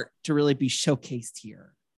the art to really be showcased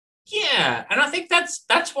here. Yeah, and I think that's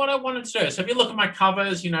what I wanted to do. So if you look at my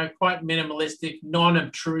covers, quite minimalistic,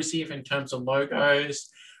 non-obtrusive in terms of logos.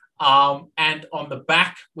 And on the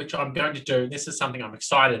back, which I'm going to do, this is something I'm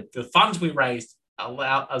excited. The funds we raised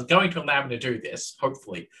are going to allow me to do this,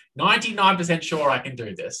 hopefully. 99% sure I can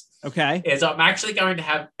do this. Okay. Is I'm actually going to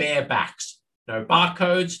have bare backs. No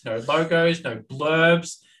barcodes, no logos, no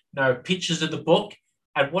blurbs, no pictures of the book.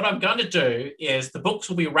 And what I'm going to do is the books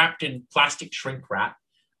will be wrapped in plastic shrink wrap.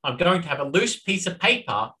 I'm going to have a loose piece of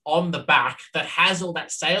paper on the back that has all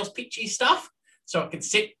that sales pitchy stuff. So it can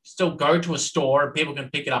still go to a store and people can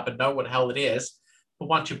pick it up and know what the hell it is. But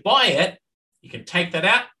once you buy it, you can take that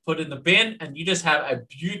out, put it in the bin, and you just have a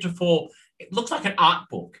beautiful, it looks like an art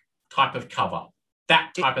book type of cover.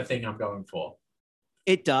 That type of thing I'm going for.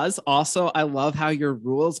 It does. Also, I love how your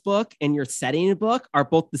rules book and your setting book are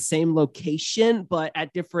both the same location, but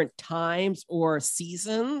at different times or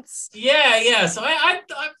seasons. Yeah. So I'm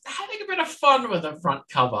having a bit of fun with the front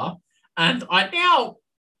cover. And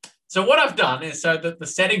so what I've done is, so that the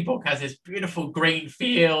setting book has this beautiful green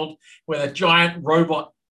field with a giant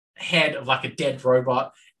robot head of like a dead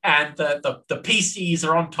robot, and the PCs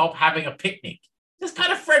are on top having a picnic. It's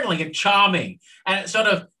kind of friendly and charming, and it's sort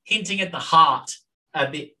of hinting at the heart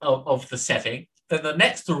of the setting. Then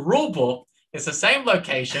the rule book is the same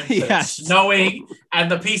location, but yes. It's snowing, and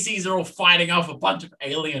the PCs are all fighting off a bunch of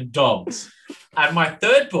alien dogs. And my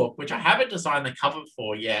third book, which I haven't designed the cover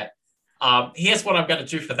for yet, here's what I'm going to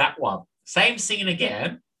do for that one. Same scene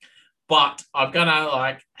again, but I'm going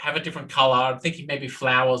to have a different color. I'm thinking maybe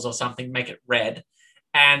flowers or something, make it red.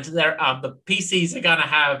 And the PCs are going to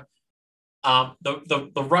have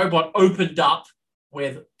the robot opened up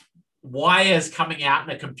with wires coming out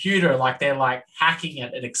in a computer, like they're like hacking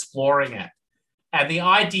it and exploring it. And the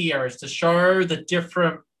idea is to show the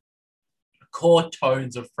different core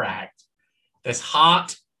tones of Fragged. There's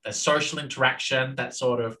heart, there's social interaction, that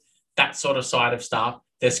sort of side of stuff.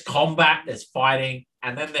 There's combat, there's fighting,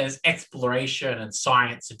 and then there's exploration and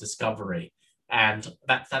science and discovery. And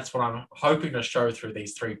that's what I'm hoping to show through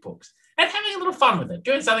these 3 books. And having a little fun with it,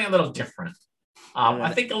 doing something a little different.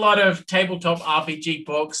 I think a lot of tabletop RPG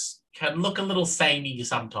books can look a little samey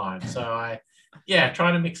sometimes. So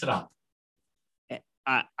trying to mix it up.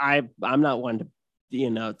 I'm not one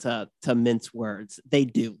to mince words. They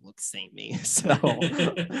do look samey.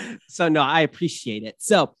 So no, I appreciate it.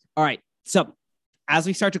 So, all right. So as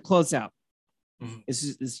we start to close out, this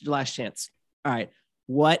is your last chance. All right.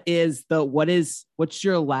 What's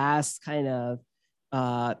your last kind of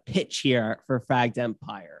pitch here for Fragged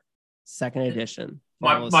Empire, 2nd edition?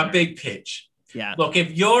 My big pitch. Yeah. Look,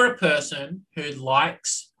 if you're a person who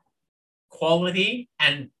likes quality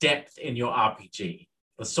and depth in your RPG,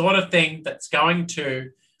 the sort of thing that's going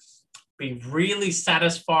to be really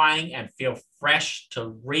satisfying and feel fresh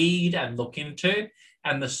to read and look into,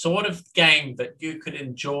 and the sort of game that you could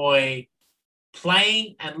enjoy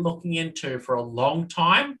playing and looking into for a long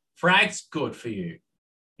time, Fragged's good for you.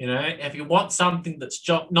 If you want something that's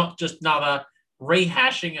not just another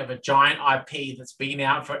rehashing of a giant IP that's been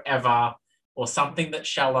out forever, or something that's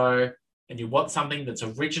shallow, and you want something that's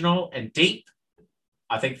original and deep,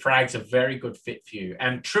 I think Fragged's a very good fit for you.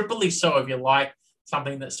 And triply so if you like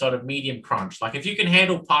something that's sort of medium crunch. Like if you can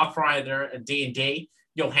handle Pathfinder and D&D,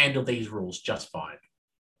 you'll handle these rules just fine.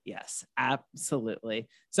 Yes, absolutely.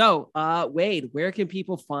 So, Wade, where can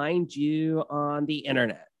people find you on the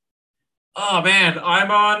internet? Oh, man,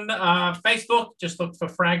 I'm on Facebook. Just look for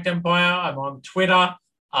Fragged Empire. I'm on Twitter.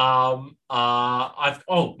 My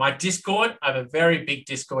Discord. I have a very big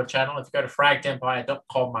Discord channel. If you go to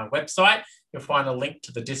fraggedempire.com, my website, you'll find a link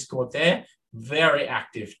to the Discord there. Very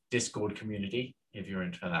active Discord community if you're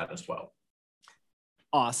into that as well.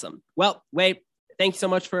 Awesome. Well, Wade, thank you so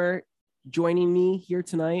much for joining me here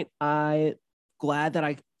tonight. I'm glad that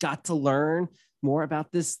I got to learn more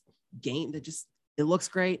about this game it looks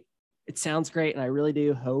great. It sounds great, and I really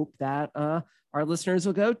do hope that our listeners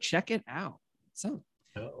will go check it out. So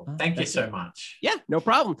thank you so much. Yeah, no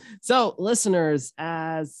problem. So listeners,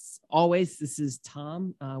 as always, this is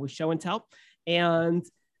Tom with Show and Tell. And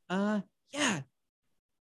go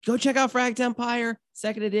check out Fragged Empire,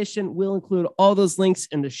 2nd edition. We'll include all those links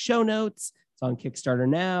in the show notes. It's on Kickstarter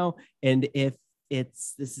now. And if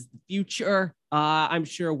this is the future, I'm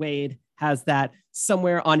sure Wade has that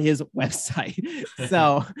somewhere on his website.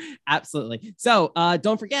 So absolutely. So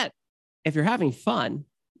don't forget, if you're having fun,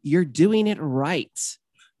 you're doing it right.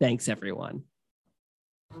 Thanks, everyone.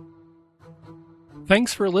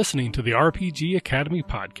 Thanks for listening to the RPG Academy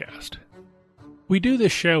podcast. We do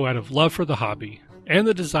this show out of love for the hobby and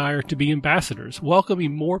the desire to be ambassadors,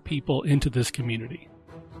 welcoming more people into this community.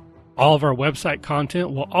 All of our website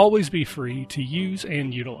content will always be free to use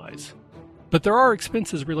and utilize. But there are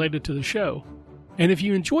expenses related to the show, and if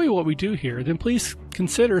you enjoy what we do here, then please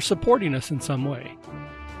consider supporting us in some way.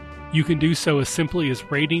 You can do so as simply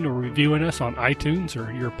as rating or reviewing us on iTunes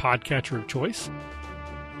or your podcatcher of choice.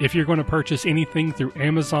 If you're going to purchase anything through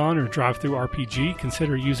Amazon or DriveThruRPG,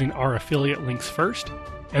 consider using our affiliate links first,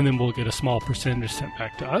 and then we'll get a small percentage sent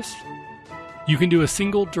back to us. You can do a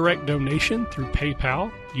single direct donation through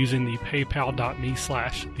PayPal using the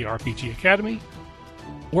paypal.me/therpgacademy,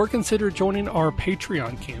 or consider joining our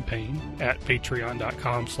Patreon campaign at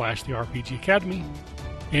patreon.com/therpgacademy.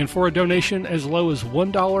 And for a donation as low as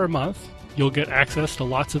 $1 a month, you'll get access to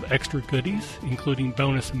lots of extra goodies, including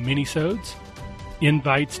bonus minisodes,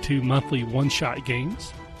 invites to monthly one-shot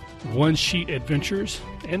games, one-sheet adventures,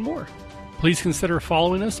 and more. Please consider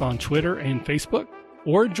following us on Twitter and Facebook,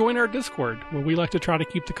 or join our Discord, where we like to try to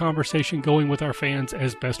keep the conversation going with our fans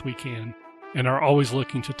as best we can, and are always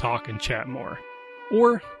looking to talk and chat more.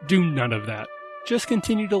 Or do none of that. Just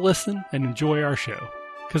continue to listen and enjoy our show,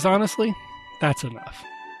 because honestly, that's enough.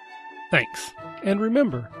 Thanks, and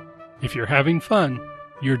remember, if you're having fun,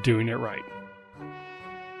 you're doing it right.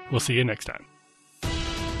 We'll see you next time.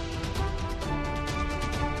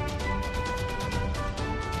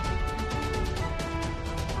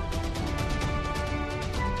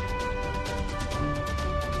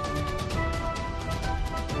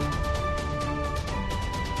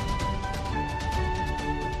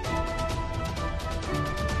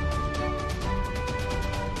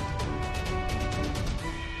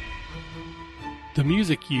 The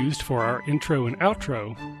music used for our intro and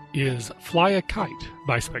outro is Fly a Kite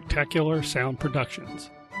by Spectacular Sound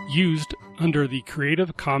Productions, used under the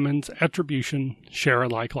Creative Commons Attribution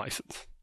Share-alike license.